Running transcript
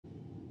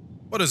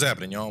What is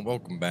happening, y'all?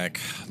 Welcome back.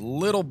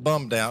 Little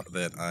bummed out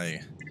that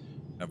I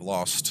have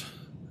lost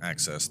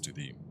access to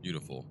the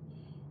beautiful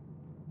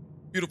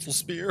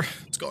spear.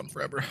 It's gone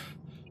forever.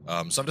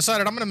 So I've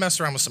decided I'm gonna mess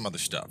around with some other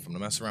stuff. I'm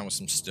gonna mess around with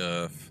some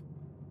stuff.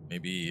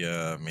 Maybe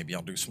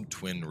I'll do some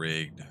twin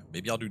rigged.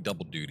 Maybe I'll do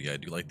double duty. I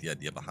do like the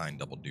idea behind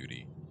double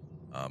duty.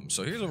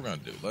 So here's what we're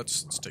gonna do.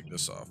 Let's take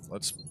this off.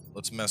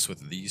 Let's mess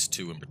with these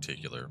two in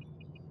particular,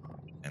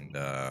 and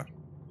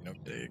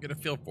get a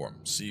feel for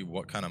them. See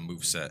what kind of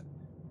moveset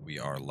we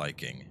are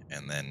liking,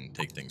 and then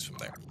take things from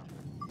there.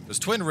 Because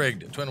twin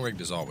rigged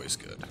is always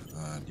good.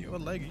 Do you have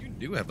a leg? You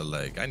do have a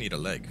leg. I need a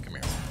leg. Come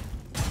here.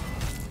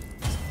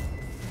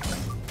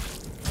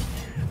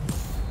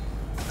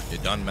 You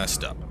done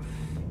messed up.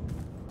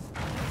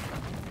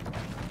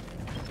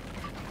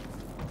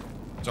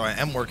 So I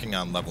am working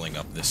on leveling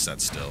up this set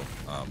still.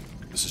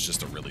 This is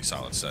just a really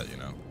solid set, you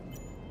know.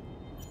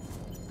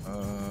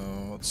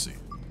 Let's see.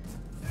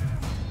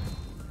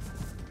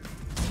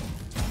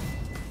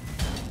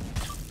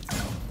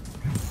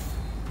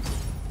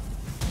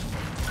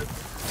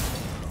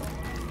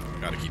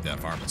 Gotta keep that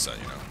farming set,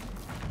 you know.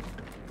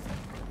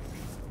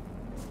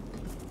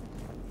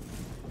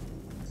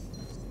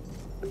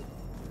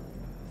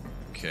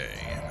 Okay,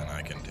 and then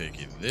I can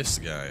take this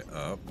guy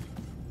up.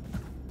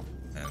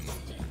 And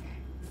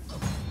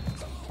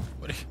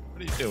what are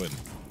you doing,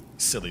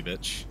 silly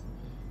bitch?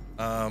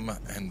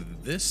 And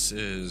this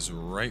is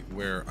right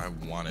where I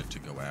wanted to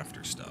go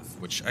after stuff.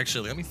 Which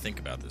actually, let me think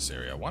about this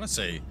area. I want to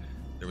say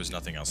there was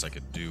nothing else I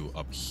could do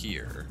up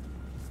here.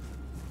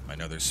 I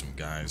know there's some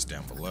guys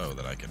down below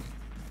that I can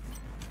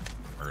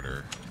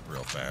murder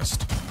real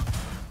fast.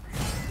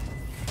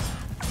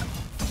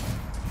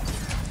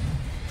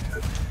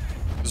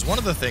 There's one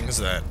of the things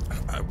that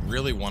I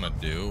really want to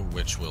do,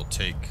 which will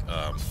take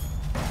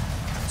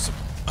some...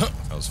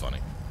 that was funny.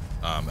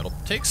 It'll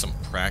take some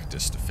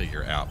practice to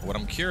figure out. But what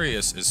I'm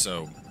curious is,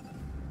 so...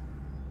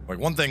 like,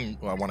 one thing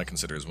I want to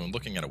consider is when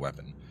looking at a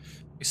weapon...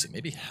 Let me see,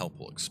 maybe help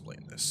will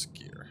explain this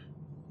gear.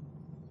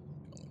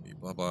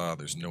 Blah, blah,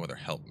 there's no other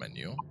help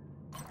menu.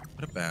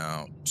 What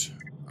about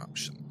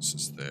options?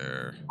 Is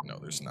there... no,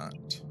 there's not.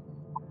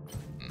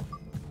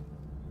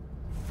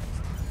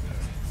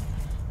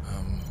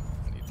 I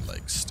need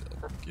legs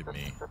still. Give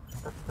me...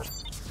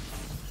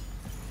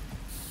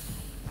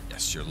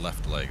 yes, your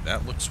left leg.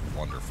 That looks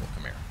wonderful.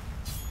 Come here.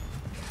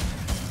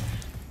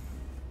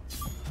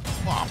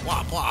 Blah,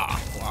 blah, blah,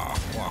 blah,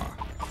 blah.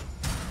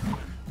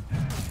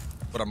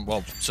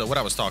 But so what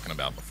I was talking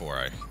about before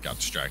I got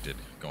distracted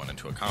going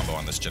into a combo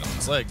on this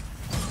gentleman's leg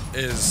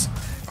is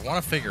I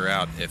want to figure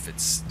out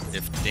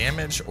if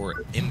damage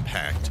or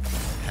impact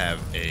have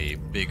a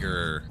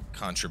bigger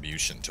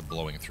contribution to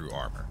blowing through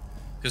armor.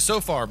 Because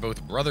so far,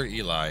 both Brother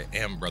Eli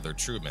and Brother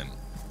Truman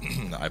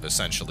I've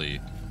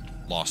essentially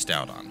lost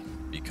out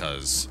on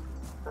because,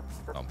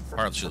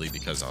 partially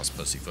because I was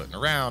pussyfooting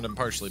around and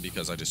partially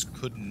because I just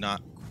could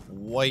not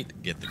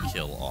quite get the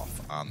kill off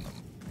on them.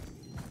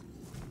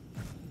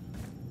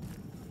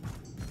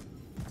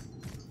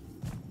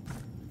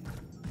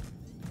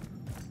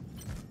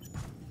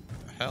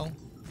 Hell?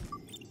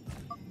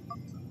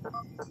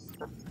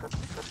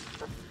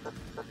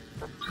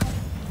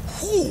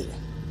 Whew!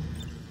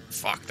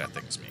 Fuck, that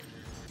thing's mean.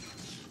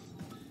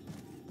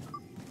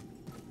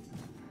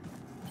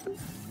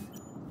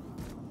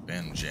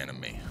 Revenge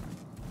enemy.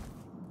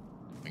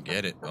 I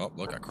get it. Oh,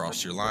 look, I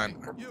crossed your line.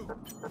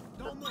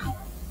 Don't move.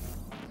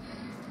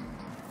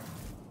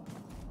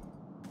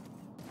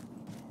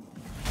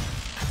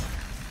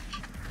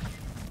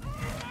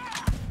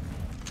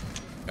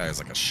 Guy has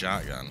like a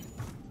shotgun.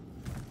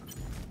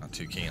 Not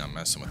too keen on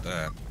messing with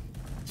that.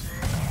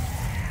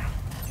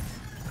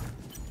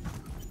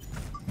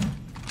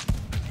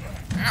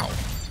 Ow!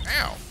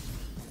 Ow!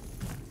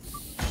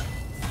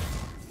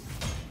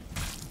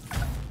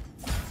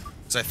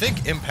 So I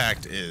think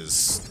impact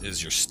is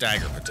your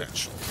stagger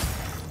potential.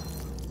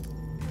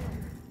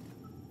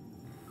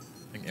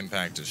 I think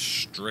impact is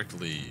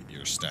strictly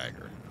your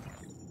stagger.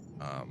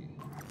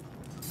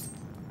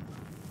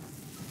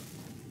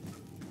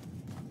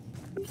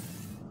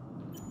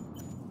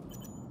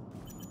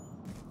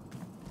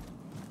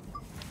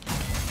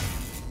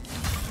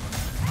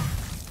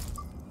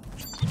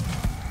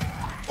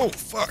 Oh,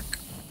 fuck!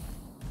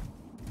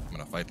 I'm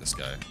gonna fight this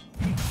guy.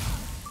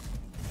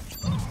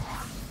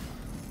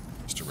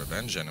 Mr.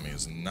 Revenge Enemy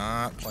is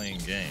not playing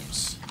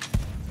games.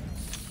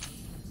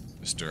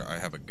 Mr. I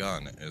have a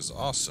gun is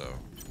also.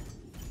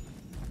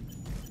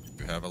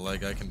 You have a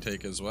leg I can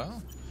take as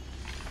well?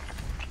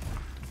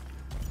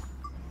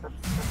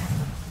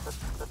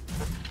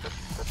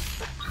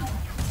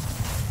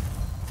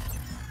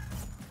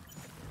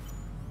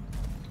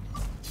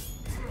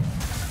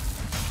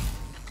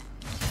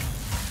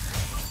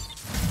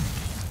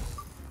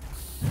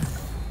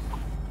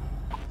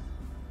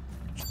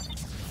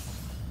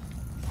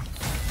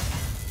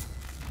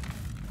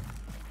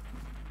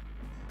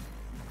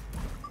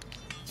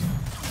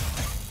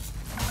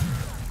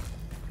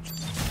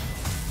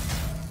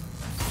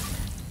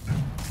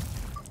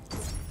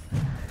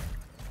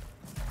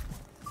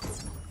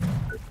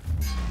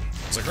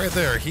 It's like right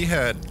there,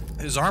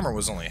 his armor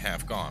was only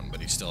half gone, but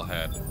he still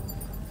had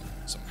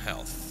some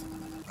health.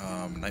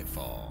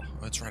 Nightfall. Oh,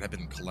 that's right, I've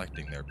been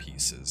collecting their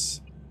pieces.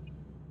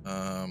 All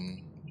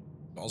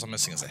I'm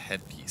missing is a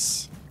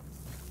headpiece.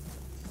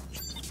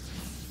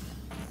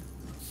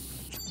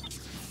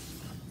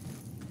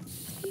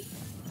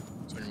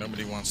 So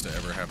nobody wants to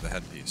ever have the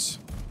headpiece.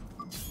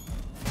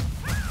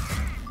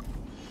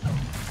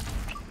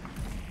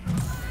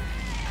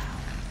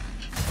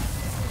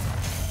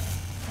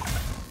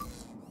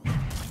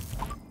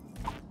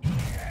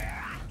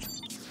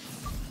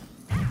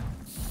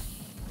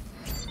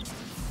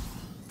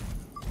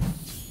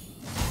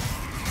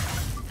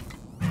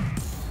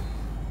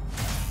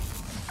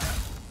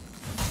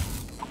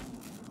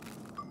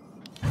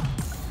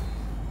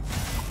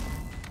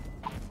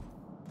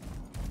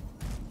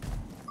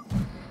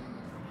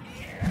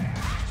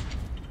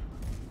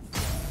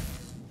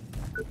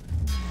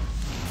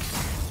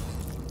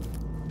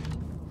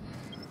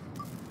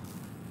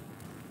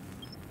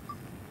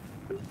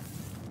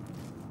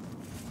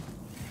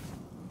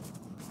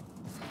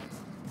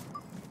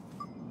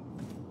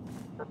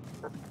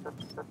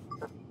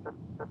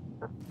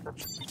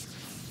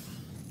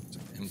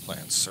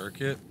 Implant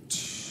circuit.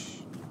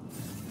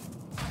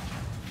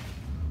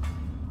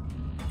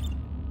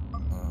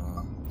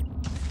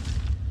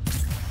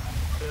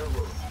 Error.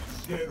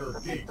 Scanner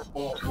gates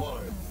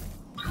offline.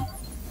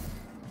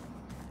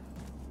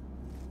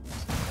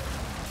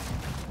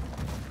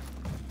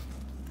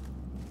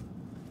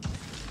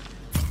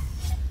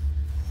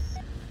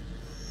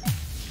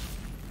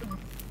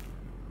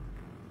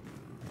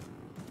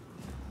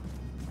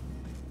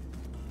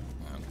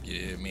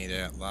 Give me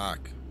that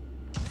lock.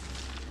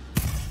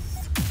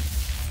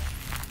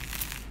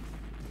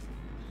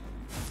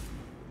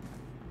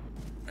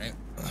 Right.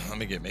 Let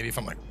me get, maybe if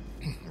I'm like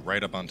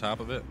right up on top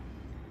of it.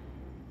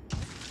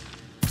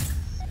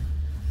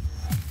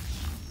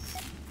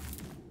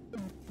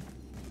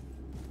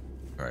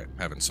 Alright,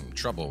 having some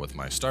trouble with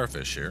my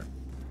starfish here.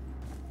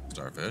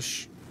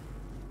 Starfish.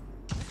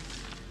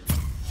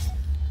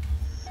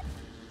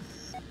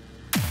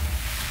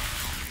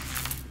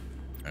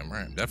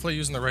 Right, definitely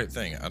using the right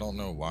thing. I don't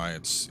know why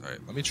it's...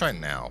 Alright, let me try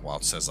now while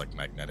it says like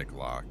magnetic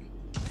lock.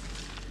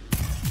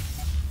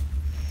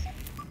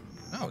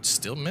 Oh, it's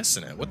still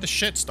missing it. What the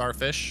shit,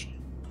 starfish?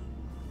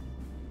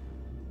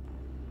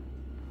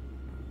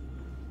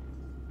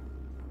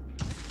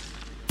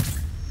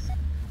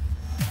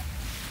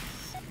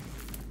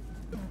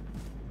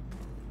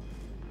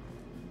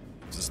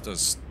 This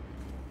does...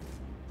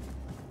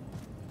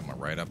 Am I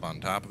right up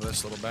on top of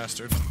this little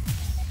bastard?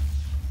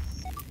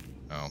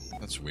 Oh,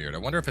 that's weird. I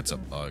wonder if it's a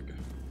bug.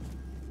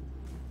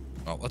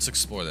 Well, let's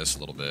explore this a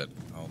little bit.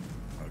 I'll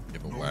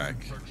give a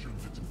whack.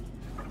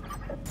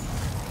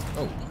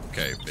 Oh,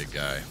 okay, big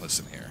guy.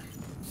 Listen here.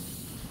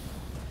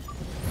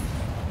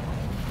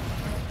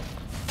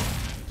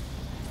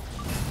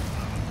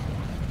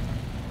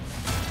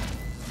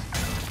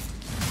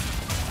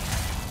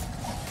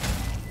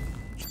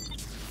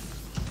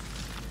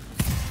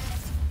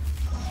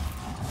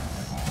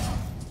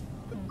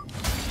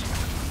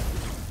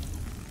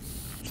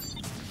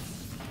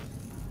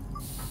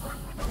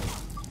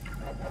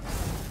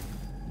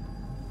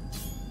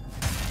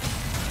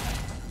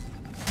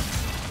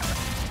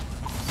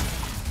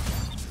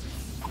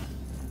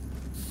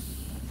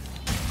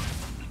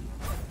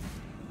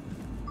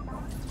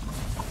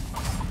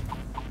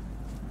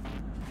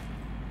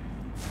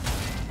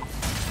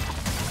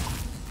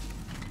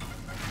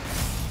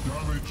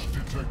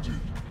 Detected.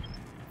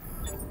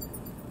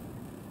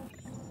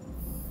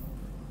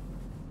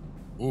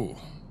 Ooh.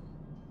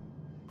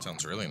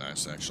 Sounds really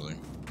nice, actually.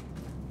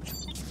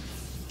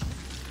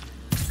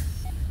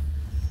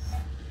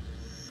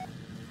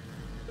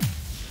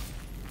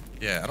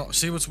 Yeah, I don't...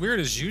 See, what's weird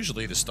is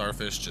usually the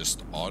starfish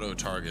just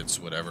auto-targets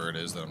whatever it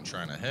is that I'm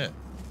trying to hit.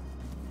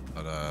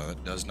 But,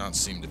 that does not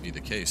seem to be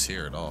the case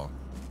here at all.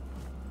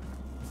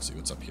 Let's see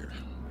what's up here.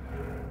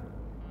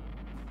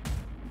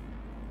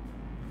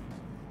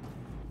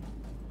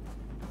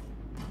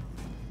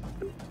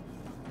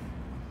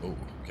 Oh,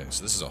 okay,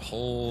 so this is a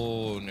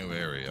whole new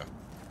area.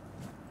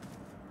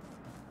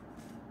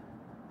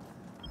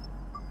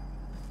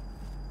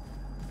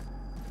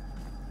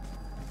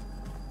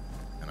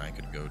 And I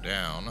could go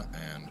down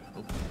and...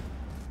 Oh,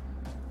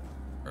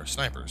 there are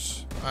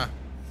snipers. Ah,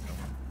 no.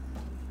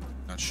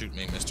 Not shoot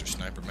me, Mr.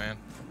 Sniper Man.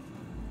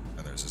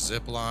 And there's a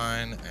zip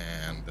line,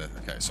 and...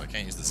 okay, so I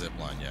can't use the zip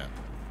line yet.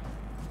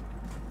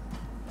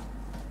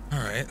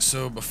 Alright,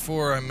 so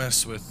before I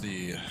mess with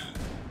the...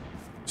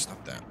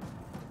 Stop that.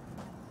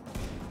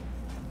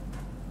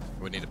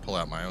 I would need to pull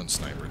out my own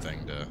sniper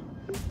thing to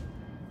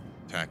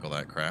tackle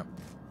that crap.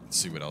 Let's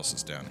see what else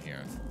is down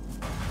here.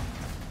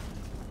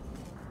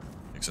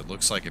 Because it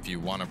looks like if you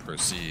want to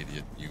proceed,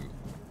 you...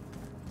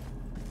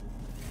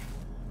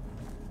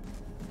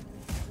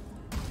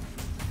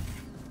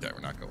 Yeah,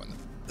 we're not going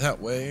that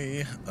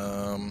way.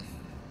 Nope.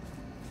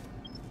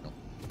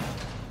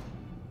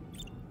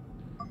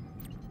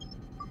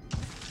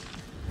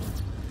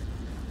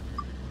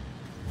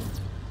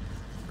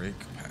 Brake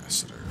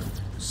capacitor.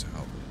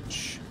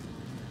 Salvage.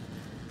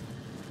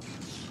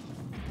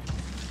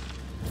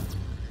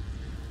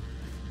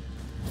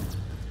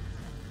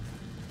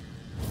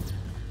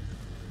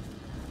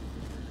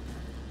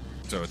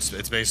 So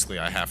it's basically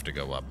I have to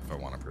go up if I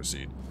want to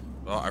proceed.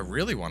 Well, I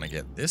really want to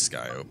get this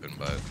guy open,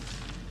 but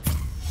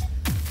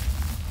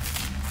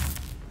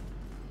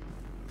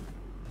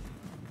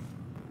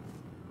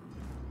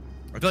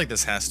I feel like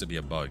this has to be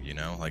a bug, you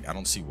know? Like, I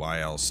don't see why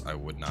else I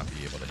would not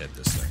be able to hit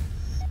this thing.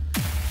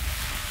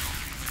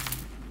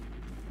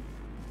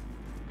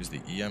 Use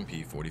the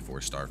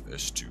EMP-44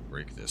 starfish to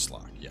break this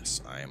lock.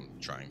 Yes, I am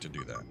trying to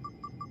do that.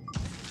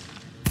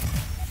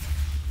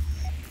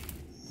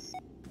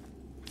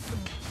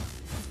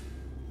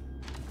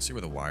 Let's see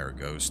where the wire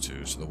goes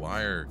to. So the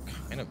wire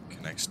kind of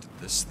connects to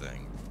this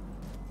thing.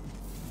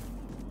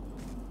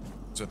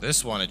 So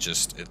this one,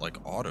 it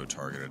like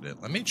auto-targeted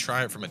it. Let me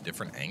try it from a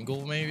different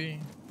angle, maybe?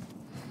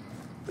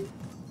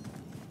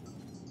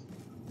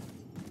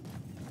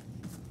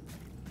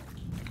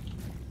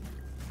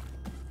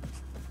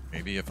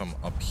 Maybe if I'm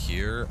up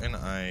here and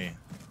I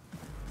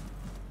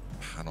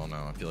don't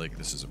know. I feel like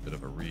this is a bit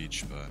of a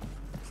reach, but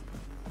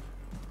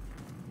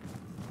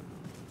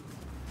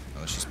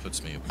oh, this just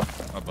puts me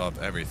above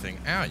everything.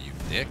 Ow, you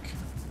dick.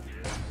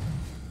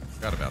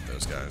 Forgot about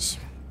those guys.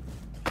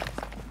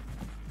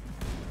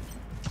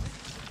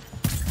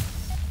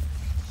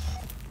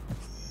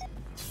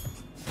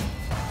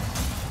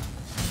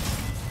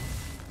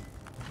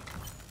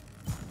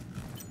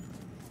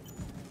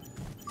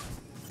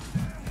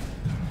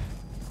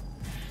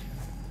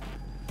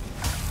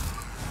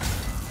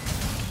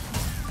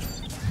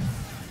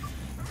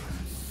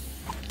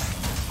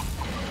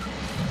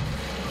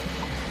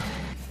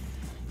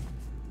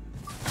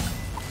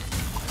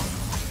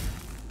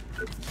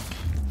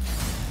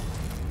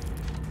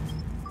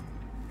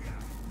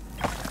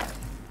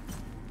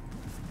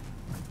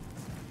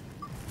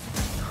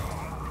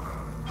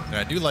 And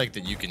I do like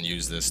that you can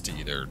use this to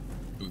either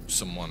boop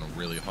someone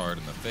really hard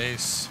in the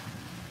face,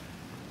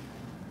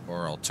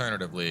 or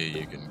alternatively,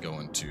 you can go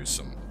into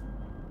some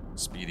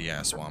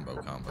speedy-ass wombo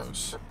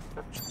combos.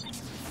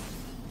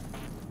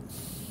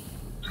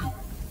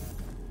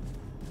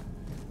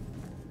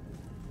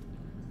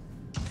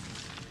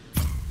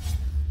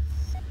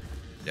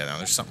 Yeah, no,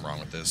 there's something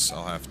wrong with this.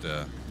 I'll have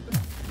to...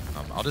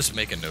 I'll just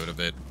make a note of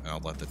it, and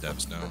I'll let the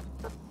devs know.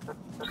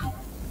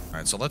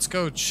 Alright, so let's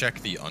go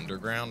check the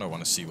underground. I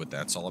want to see what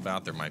that's all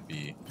about. There might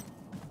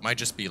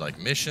just be like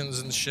missions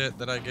and shit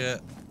that I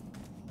get.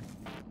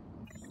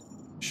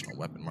 Additional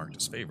weapon marked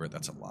as favorite.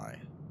 That's a lie.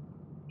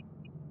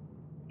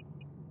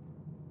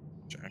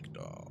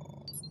 Jackdaw.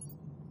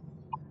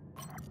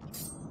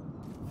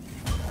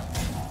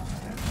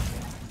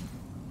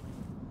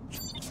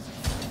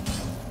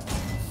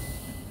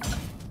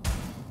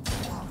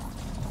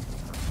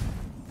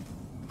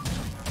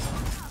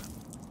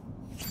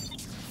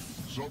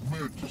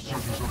 Submit to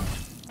citizen.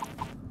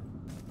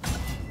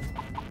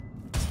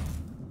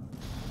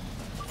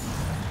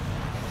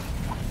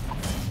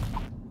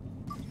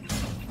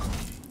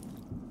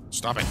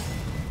 Stop it.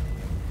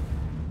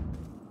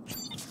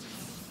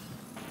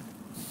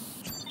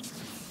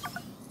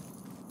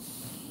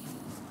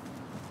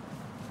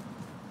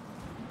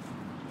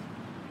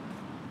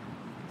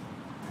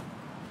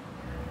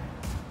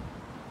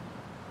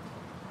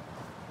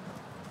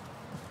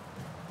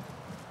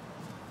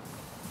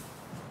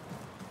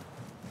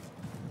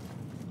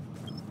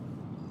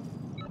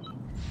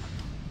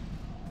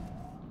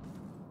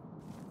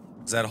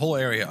 That whole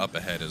area up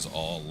ahead is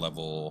all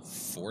level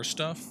 4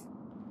 stuff,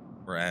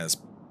 whereas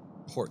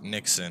Port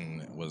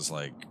Nixon was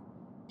like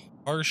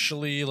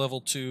partially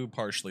level 2,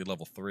 partially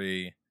level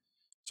 3.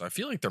 So I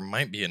feel like there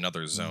might be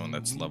another zone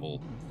that's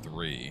level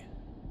 3.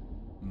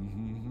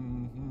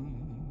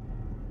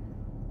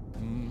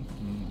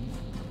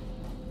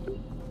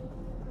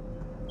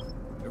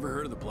 Ever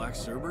heard of the Black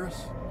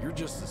Cerberus? You're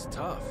just as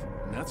tough,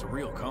 and that's a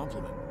real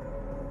compliment.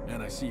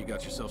 And I see you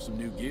got yourself some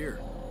new gear.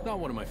 Not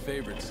one of my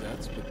favorite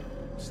sets, but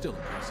still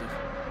impressive.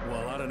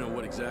 Well, I don't know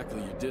what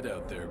exactly you did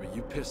out there, but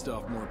you pissed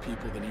off more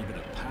people than even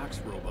a PAX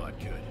robot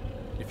could.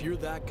 If you're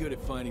that good at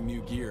finding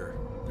new gear,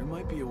 there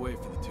might be a way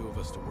for the two of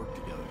us to work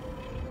together.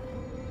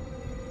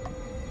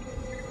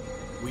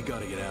 We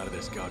gotta get out of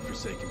this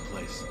godforsaken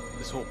place.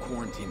 This whole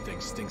quarantine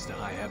thing stinks to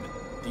high heaven.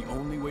 The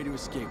only way to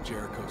escape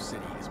Jericho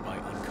City is by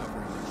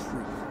uncovering the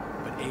truth.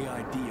 But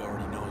AID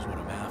already knows what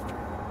I'm after.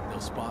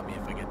 They'll spot me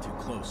if I get too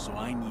close, so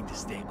I need to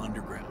stay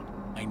underground.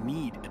 I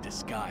need a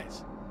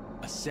disguise.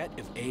 A set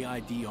of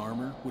AID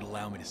armor would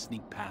allow me to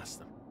sneak past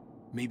them.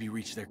 Maybe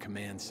reach their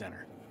command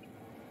center.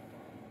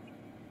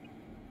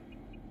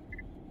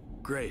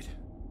 Great.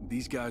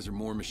 These guys are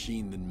more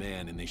machine than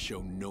man, and they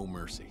show no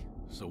mercy.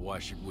 So why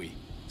should we?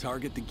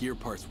 Target the gear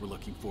parts we're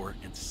looking for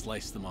and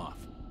slice them off.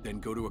 Then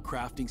go to a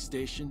crafting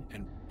station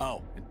and...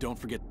 Oh, and don't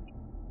forget...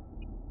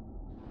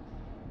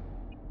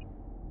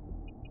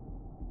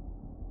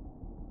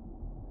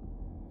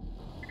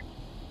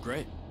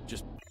 Great.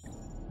 Just...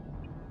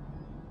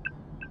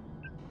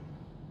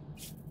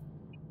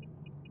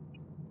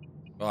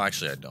 Well,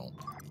 actually, I don't.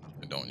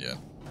 don't yet.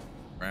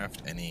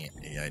 Craft any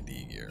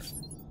AID gear.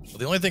 Well,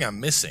 the only thing I'm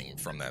missing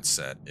from that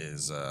set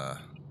is the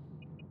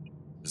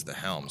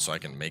helm, so I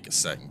can make a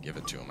set and give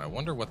it to him. I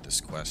wonder what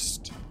this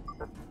quest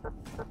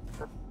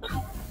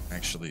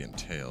actually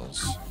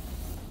entails.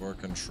 Core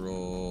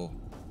control.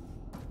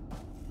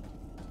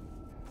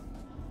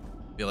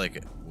 I feel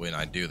like when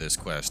I do this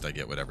quest, I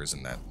get whatever's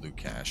in that loot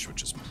cache,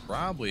 which is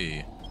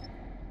probably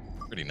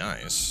pretty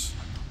nice.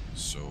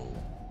 So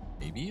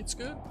maybe it's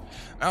good.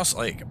 I also,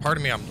 like, part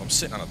of me, I'm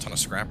sitting on a ton of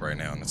scrap right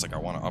now, and it's like I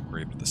want to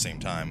upgrade, but at the same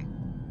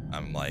time,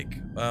 I'm like,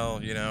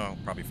 well, you know, I'll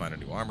probably find a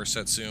new armor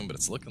set soon, but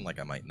it's looking like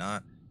I might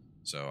not.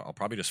 So I'll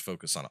probably just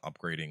focus on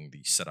upgrading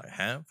the set I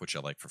have, which I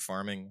like for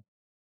farming.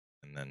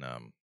 And then, I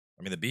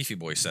mean, the Beefy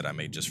Boy set I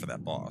made just for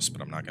that boss,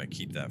 but I'm not going to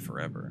keep that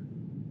forever.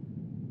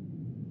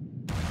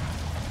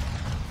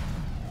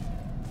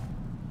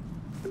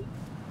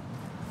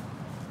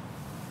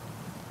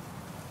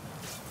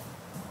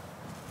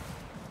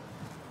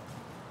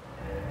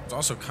 It's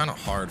also kind of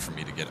hard for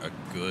me to get a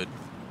good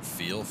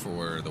feel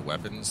for the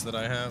weapons that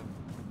I have.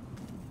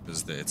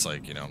 Because it's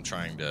like, you know, I'm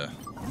trying to...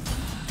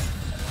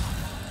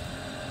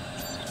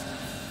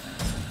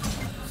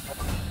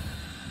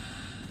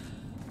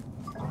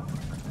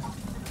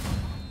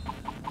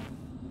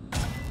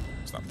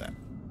 Stop that.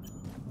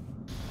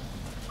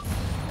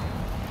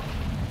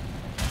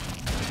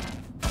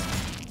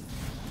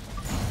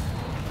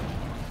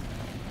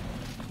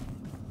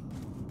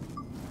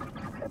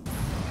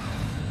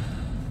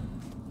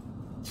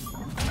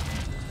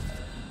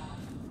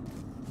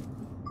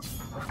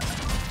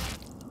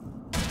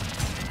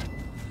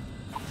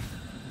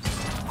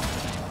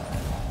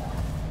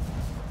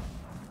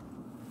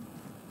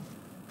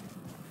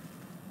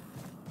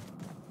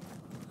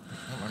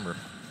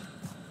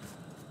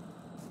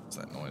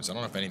 I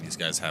don't know if any of these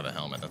guys have a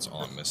helmet. That's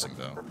all I'm missing,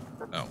 though.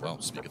 Oh,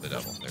 well, speak of the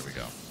devil. There we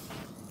go.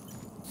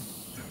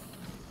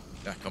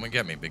 Yeah, come and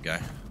get me, big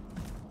guy.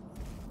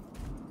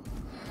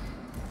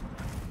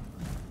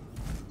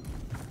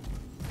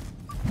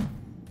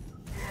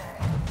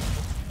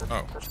 Oh,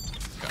 okay.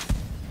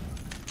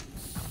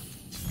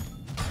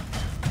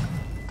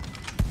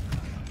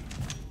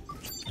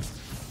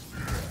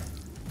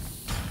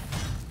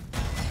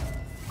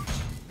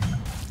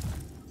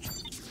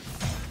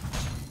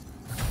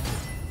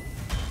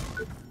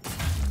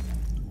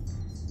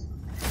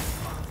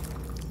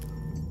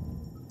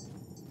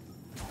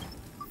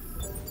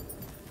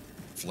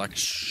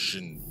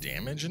 Reflection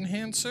damage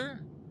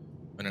enhancer?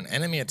 When an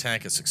enemy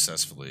attack is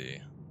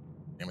successfully,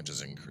 damage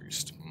is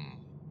increased.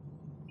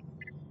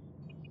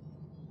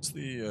 What's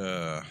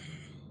the,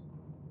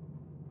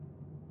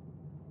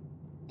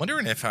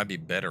 wondering if I'd be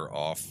better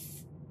off...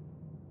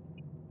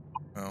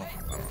 Well,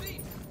 I don't know.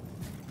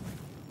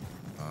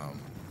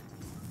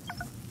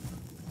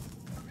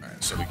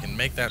 Alright, so we can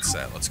make that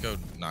set. Let's go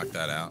knock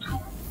that out.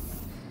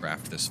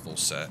 Craft this full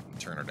set and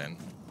turn it in.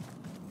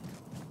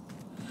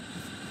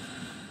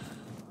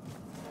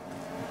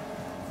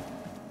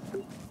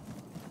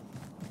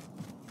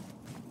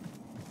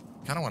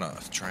 I kind of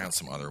want to try out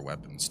some other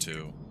weapons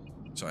too.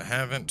 So I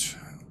haven't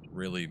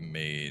really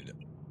made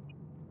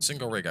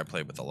single rig. I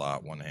played with a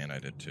lot. One hand I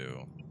did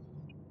too.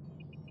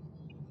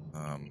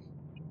 And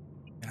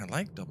I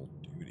like double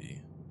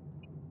duty.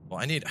 Well,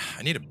 I need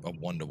a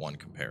one-to-one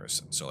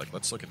comparison. So like,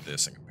 let's look at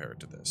this and compare it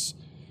to this.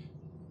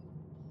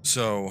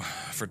 So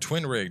for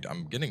twin rigged,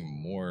 I'm getting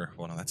more.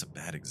 Well, no, that's a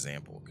bad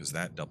example because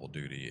that double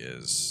duty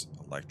is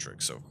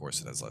electric, so of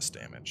course it has less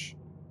damage.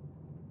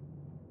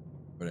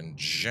 But in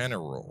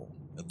general,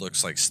 it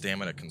looks like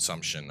stamina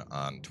consumption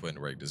on twin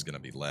rigged is going to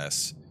be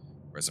less,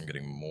 whereas I'm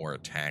getting more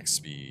attack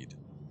speed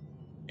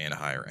and a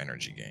higher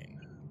energy gain.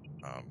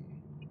 I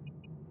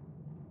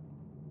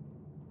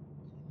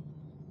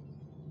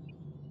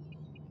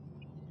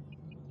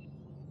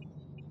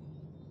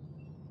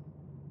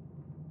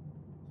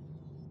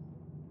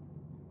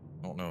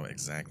don't know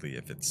exactly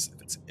if it's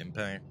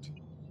impact.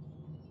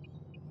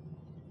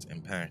 It's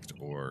impact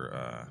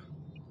or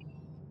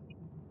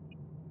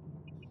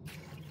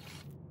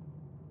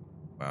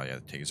wow, yeah,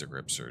 the taser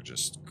grips are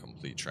just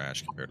complete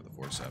trash compared to the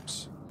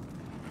forceps.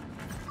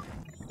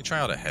 Let me try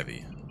out a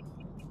heavy.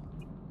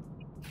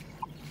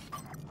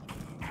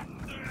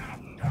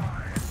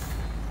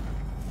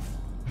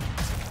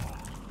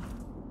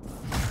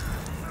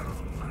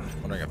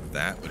 Wondering if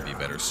that would be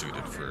better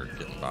suited for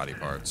getting body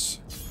parts.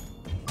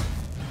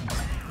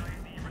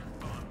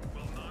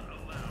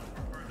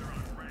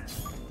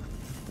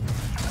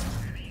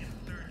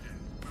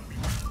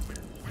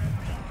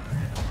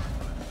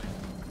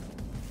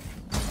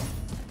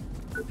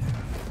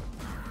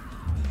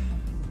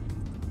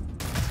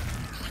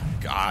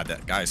 God,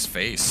 that guy's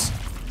face.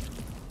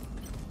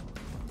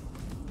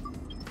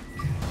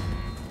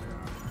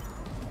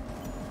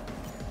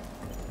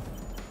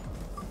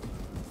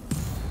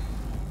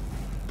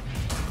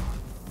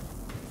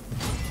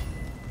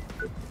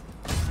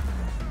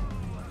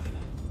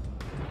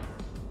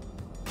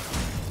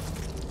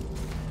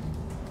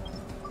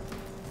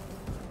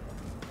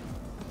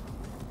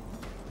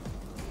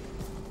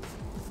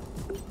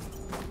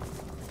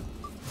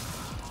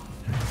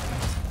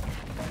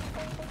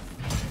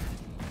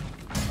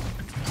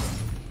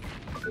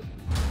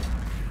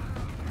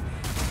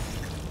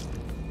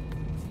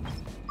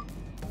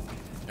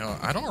 You know,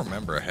 I don't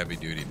remember a heavy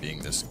duty being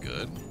this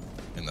good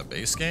in the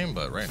base game,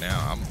 but right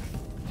now I'm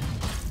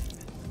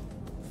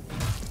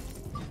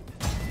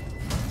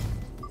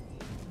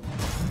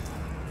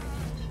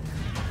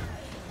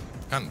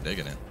kind of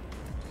digging it.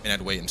 I mean,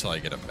 I'd wait until I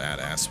get a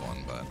badass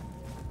one, but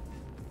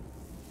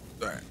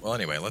alright, well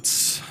anyway,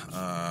 let's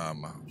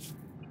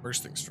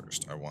first things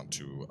first, I want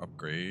to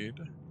upgrade.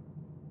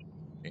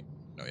 Okay.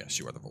 No, yes,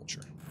 you are the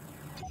vulture.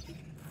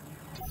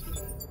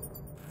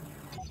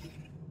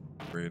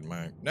 Upgrade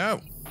my no!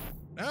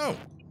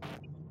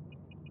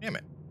 Damn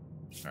it.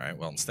 Alright,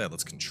 well instead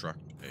let's construct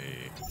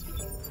a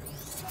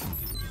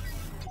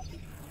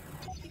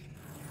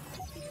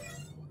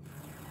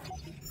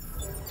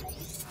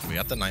we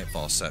got the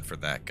nightfall set for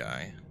that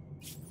guy.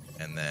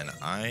 And then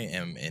I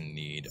am in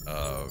need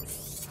of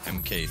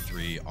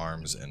MK3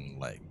 arms and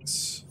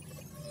legs.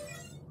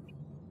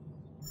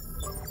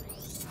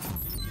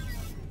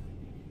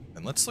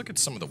 And let's look at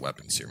some of the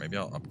weapons here. Maybe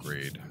I'll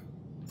upgrade.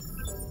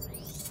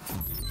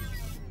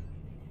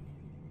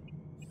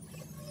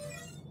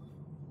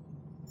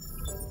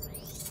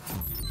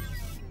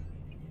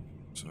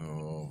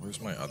 So,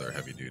 where's my other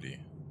heavy duty?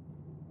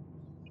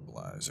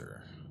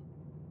 Stabilizer.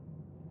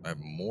 I have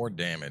more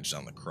damage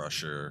on the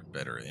crusher,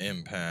 better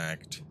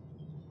impact,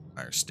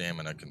 higher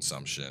stamina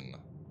consumption,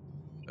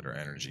 better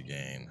energy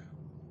gain.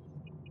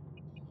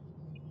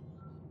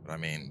 But I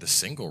mean, the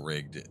single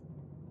rigged,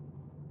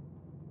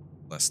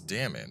 less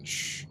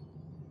damage,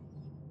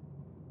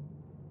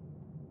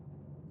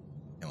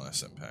 and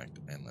less impact,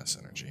 and less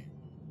energy.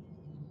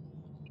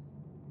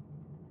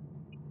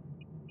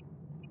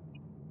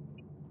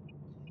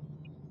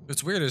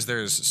 What's weird is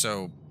there's,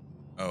 so,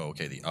 oh,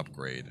 okay, the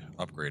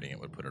upgrading it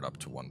would put it up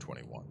to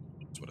 121.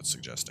 That's what it's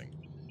suggesting.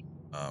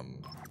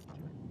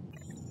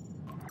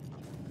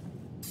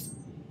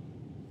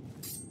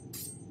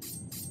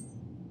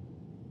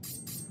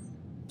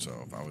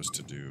 So if I was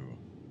to do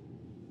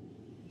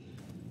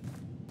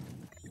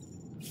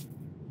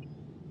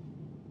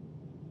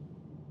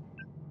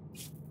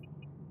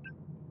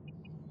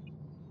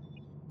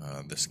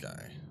this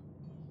guy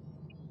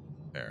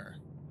there,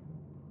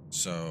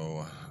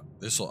 so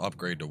this will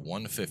upgrade to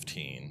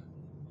 115.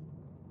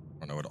 I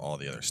don't know what all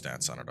the other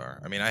stats on it are.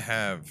 I mean, I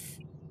have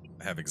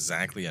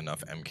exactly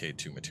enough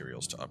MK2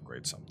 materials to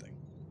upgrade something.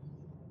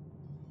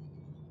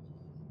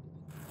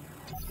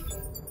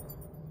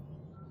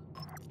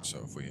 So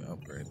if we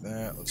upgrade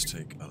that, let's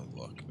take a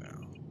look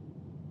now.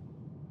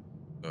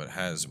 So it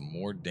has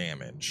more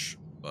damage,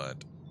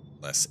 but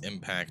less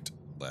impact,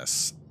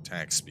 less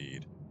attack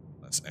speed,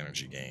 less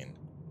energy gain,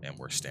 and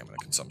worse stamina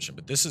consumption.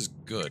 But this is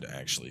good,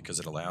 actually, because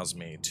it allows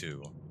me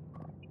to...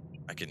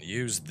 I can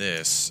use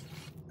this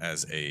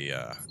as a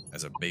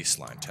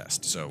baseline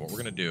test. So what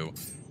we're going to do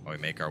while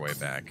we make our way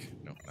back...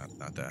 No,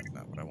 not that.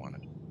 Not what I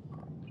wanted.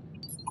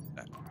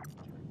 That.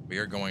 We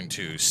are going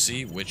to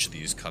see which of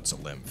these cuts a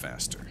limb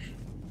faster.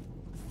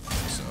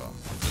 So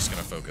I'm just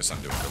going to focus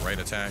on doing the right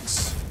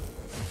attacks.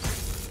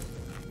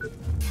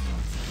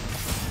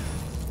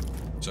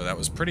 So that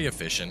was pretty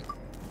efficient.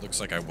 Looks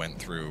like I went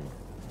through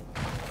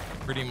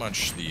pretty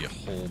much the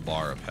whole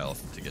bar of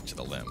health to get to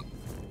the limb.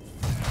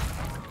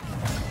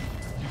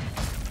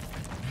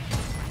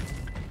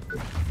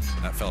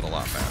 That felt a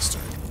lot faster.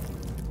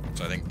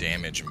 So I think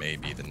damage may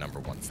be the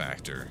 #1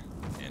 factor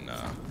in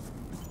a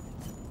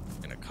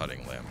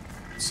cutting limb.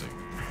 Let's see.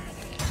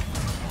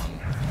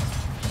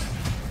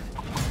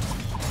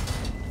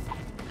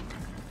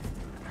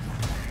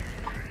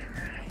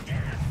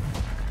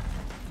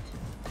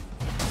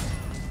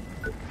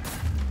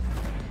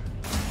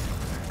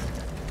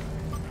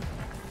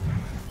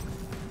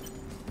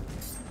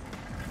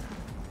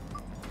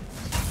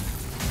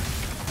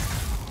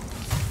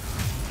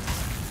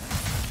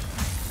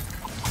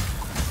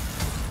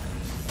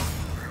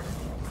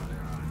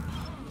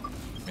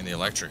 The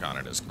electric on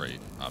it is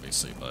great,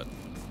 obviously, but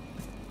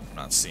I'm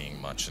not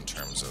seeing much in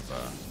terms of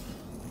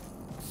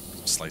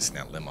slicing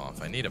that limb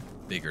off. I need a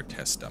bigger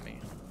test dummy.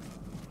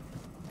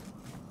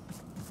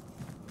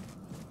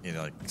 Need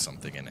like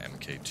something in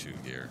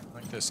MK2 gear,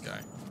 like this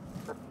guy.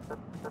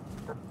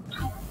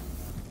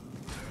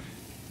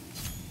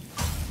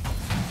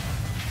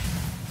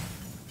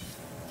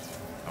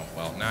 Oh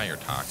well, now you're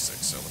toxic,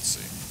 so let's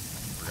see.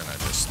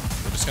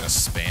 We're just gonna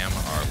spam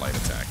our light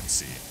attack and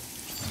see.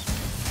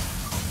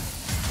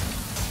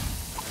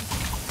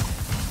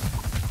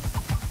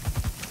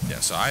 Yeah,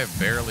 so I have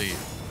barely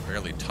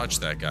touched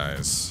that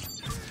guy's.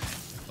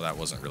 Well, that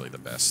wasn't really the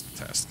best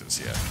test because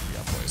he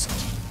got poisoned.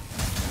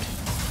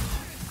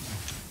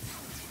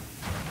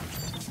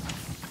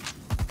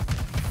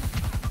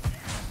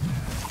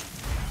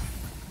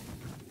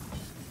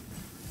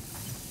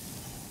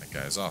 That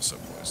guy is also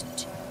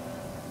poisoned.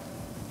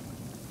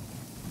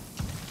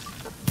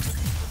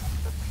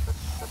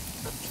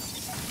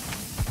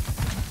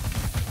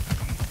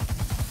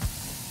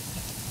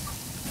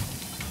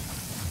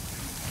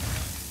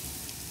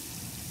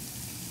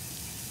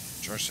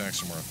 Charge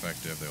attacks are more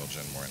effective, they will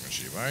gen more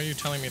energy. Why are you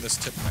telling me this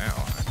tip now?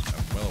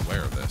 I'm well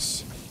aware of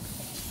this.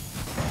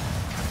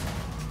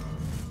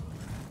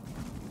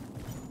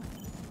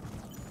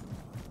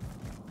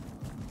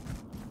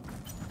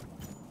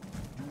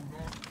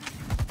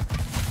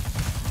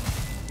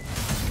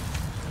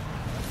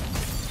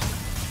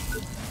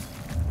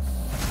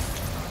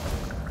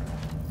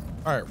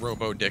 All right,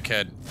 Robo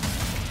Dickhead.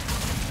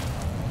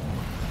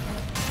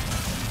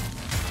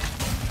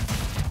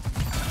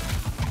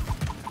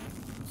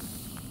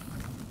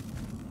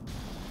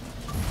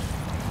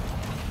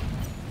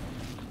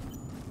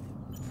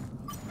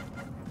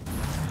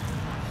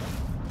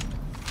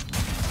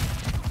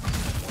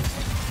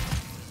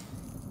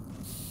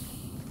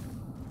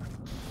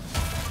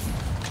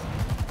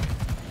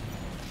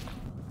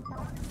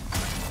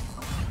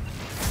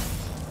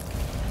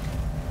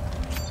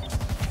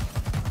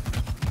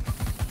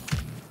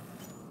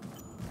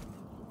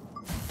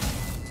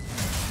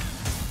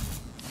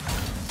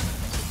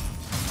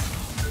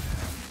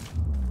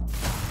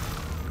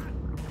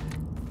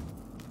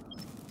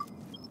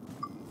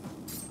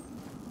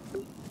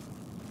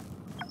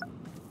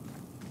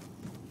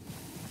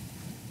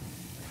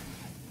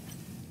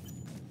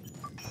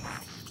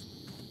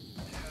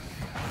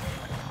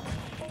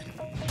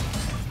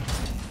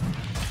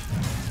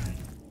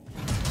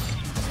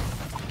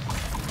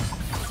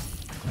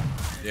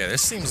 Yeah,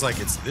 this seems like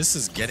this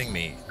is getting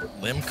me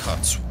limb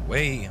cuts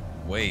way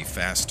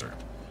faster.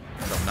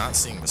 But I'm not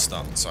seeing the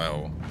stun,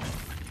 so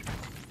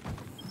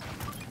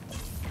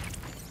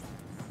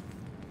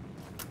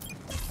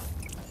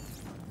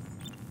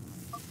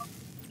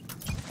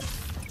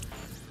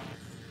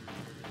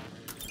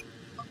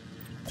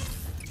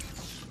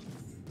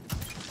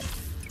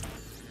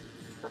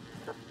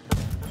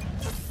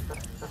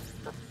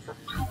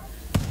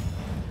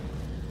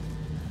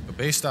but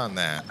based on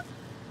that,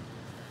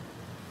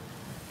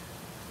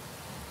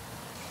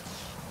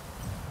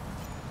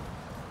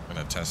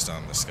 test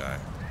on this guy.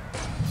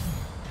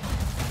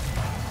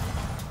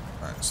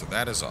 Alright, so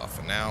that is off.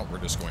 And now we're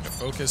just going to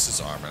focus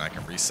his arm, and I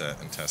can reset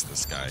and test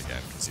this guy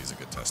again, because he's a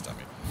good test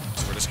dummy.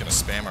 So we're just going to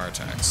spam our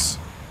attacks.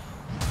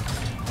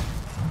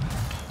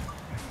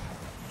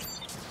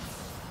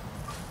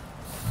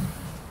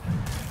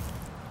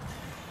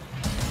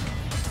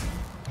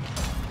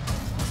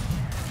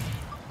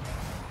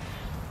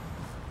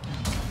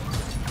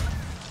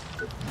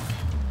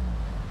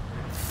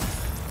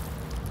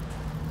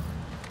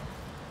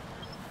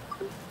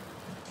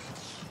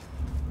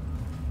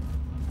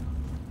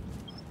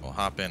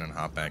 Hop in and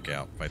hop back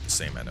out, fight the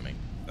same enemy.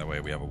 That way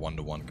we have a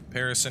one-to-one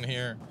comparison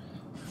here.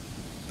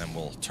 Then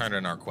we'll turn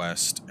in our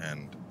quest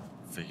and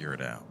figure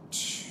it out.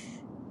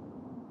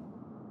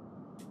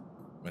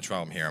 Which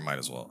while I'm here, I might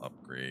as well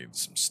upgrade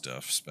some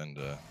stuff. Spend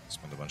a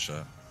bunch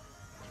of...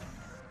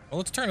 Well,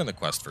 let's turn in the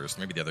quest first.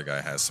 Maybe the other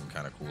guy has some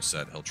kind of cool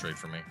set he'll trade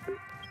for me.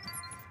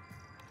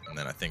 And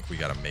then I think we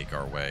gotta make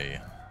our way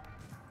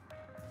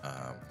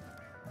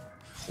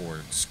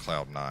towards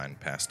Cloud9,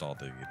 past all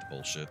the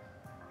bullshit.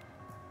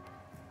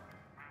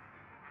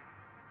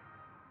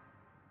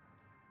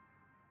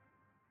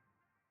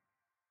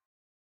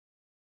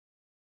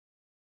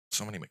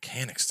 So many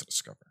mechanics to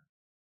discover.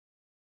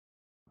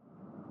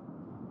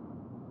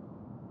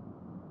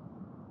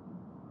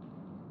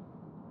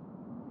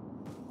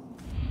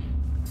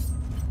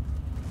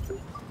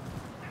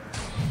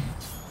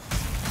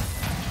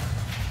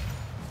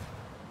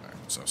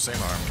 Alright, so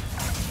same arm.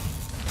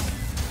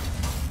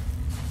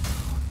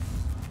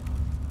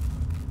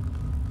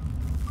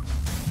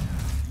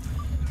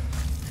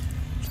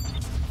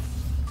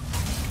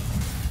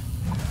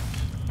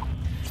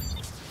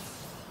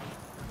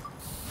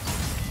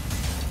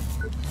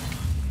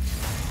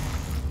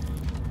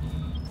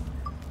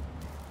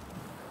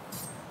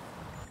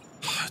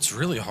 It's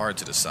really hard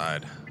to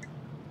decide.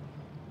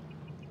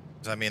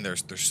 I mean, they're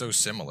so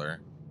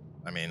similar.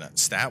 I mean,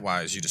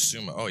 stat-wise, you'd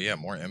assume, oh yeah,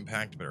 more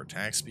impact, better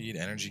attack speed,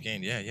 energy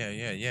gain,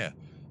 yeah.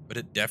 But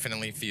it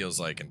definitely feels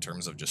like, in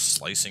terms of just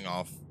slicing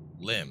off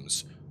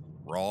limbs,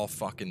 raw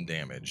fucking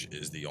damage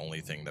is the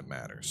only thing that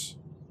matters.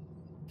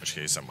 In which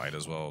case, I might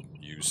as well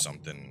use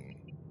something,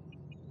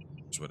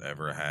 just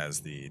whatever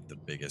has the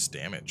biggest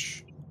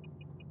damage.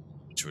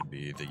 Which would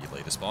be the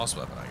latest boss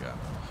weapon I got.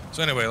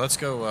 So anyway, let's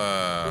go,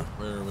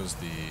 where was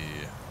the...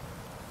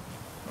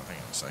 Oh, hang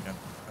on a second.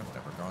 I've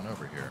never gone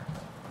over here.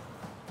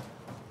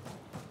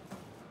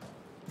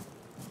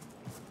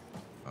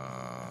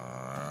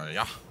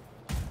 Yeah.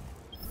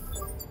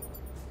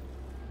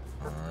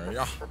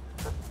 Yeah.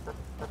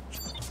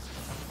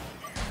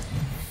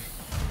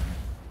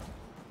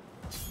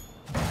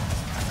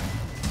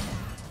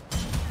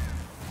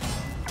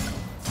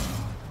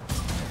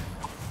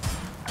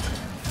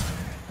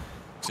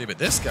 See, but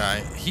this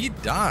guy, he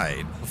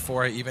died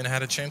before I even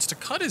had a chance to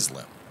cut his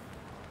limb.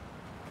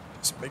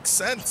 This makes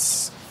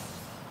sense.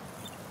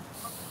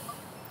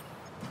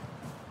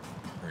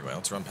 Anyway,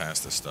 let's run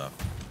past this stuff.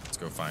 Let's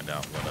go find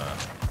out what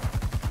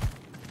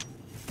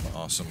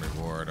awesome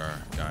reward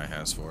our guy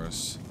has for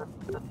us.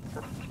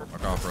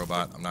 Fuck off,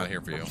 robot. I'm not here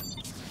for you.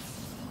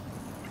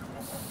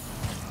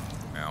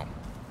 Ow.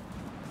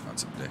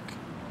 That's a dick.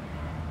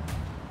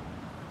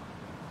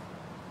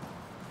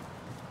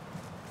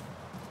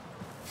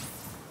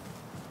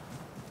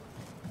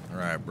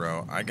 Alright,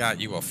 bro. I got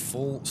you a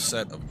full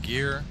set of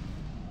gear.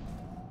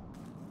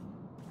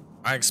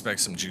 I expect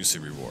some juicy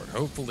reward.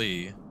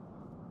 Hopefully,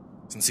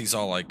 Since he's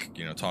all like,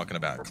 you know, talking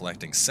about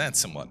collecting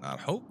sets and whatnot,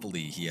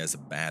 hopefully he has a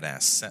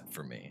badass set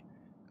for me.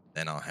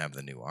 Then I'll have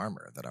the new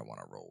armor that I want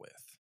to roll with.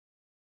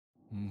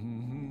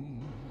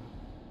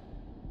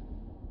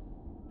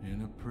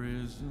 In a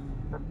prison.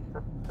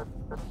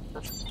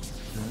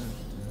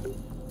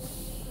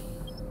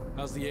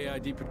 How's the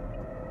AID?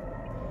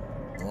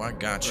 Oh, I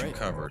got you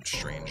covered,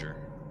 stranger.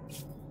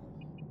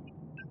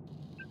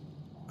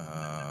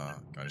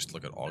 Can I just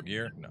look at all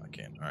gear? No, I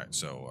can't. All right,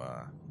 so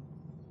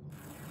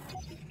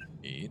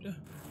aid.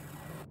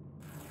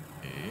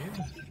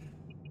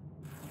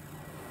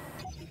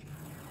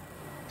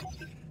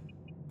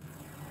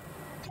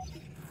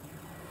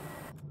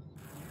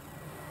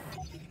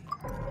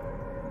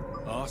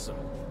 Awesome.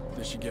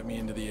 This should get me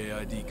into the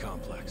AID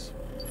complex.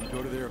 I'll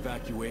go to their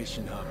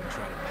evacuation hub and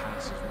try to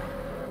pass as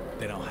one.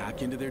 Then I'll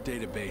hack into their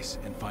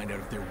database and find out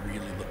if they're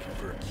really looking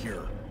for a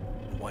cure,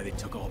 and why they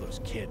took all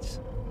those kids.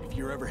 If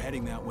you're ever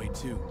heading that way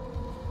too,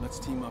 let's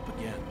team up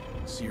again.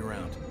 See you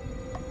around.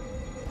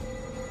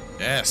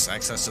 Yes,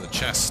 access to the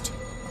chest.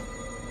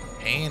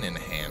 Pain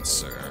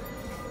enhancer.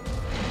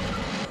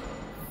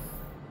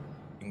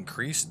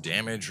 Increased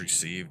damage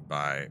received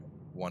by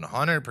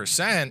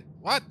 100%?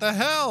 What the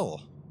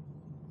hell?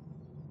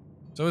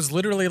 So it's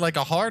literally like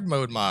a hard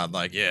mode mod.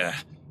 Like, yeah,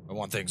 I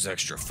want things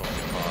extra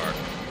fucking hard.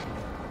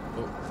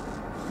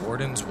 Oh,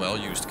 Warden's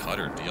well-used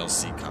cutter.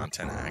 DLC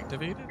content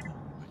activated?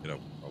 I get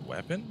a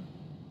weapon?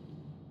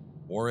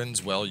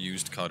 Warren's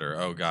well-used cutter.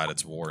 Oh god,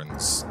 it's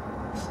Warren's.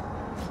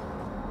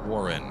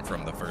 Warren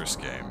from the first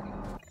game.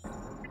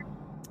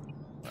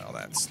 Well,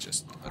 that's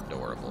just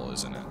adorable,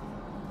 isn't it?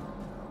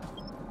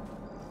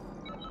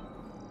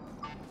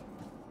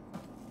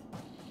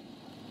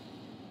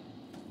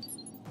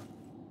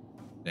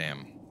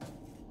 Damn.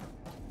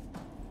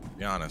 To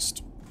be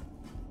honest,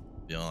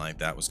 feeling like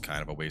that was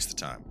kind of a waste of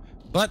time.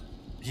 But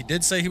he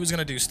did say he was going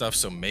to do stuff,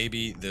 so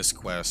maybe this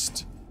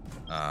quest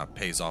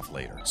pays off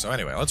later. So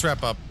anyway, let's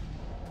wrap up.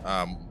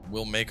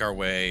 We'll make our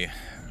way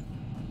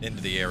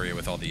into the area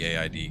with all the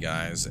AID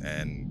guys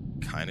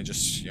and kind of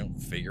just, you know,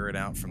 figure it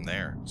out from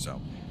there.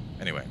 So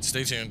anyway,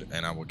 stay tuned,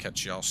 and I will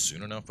catch y'all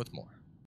soon enough with more.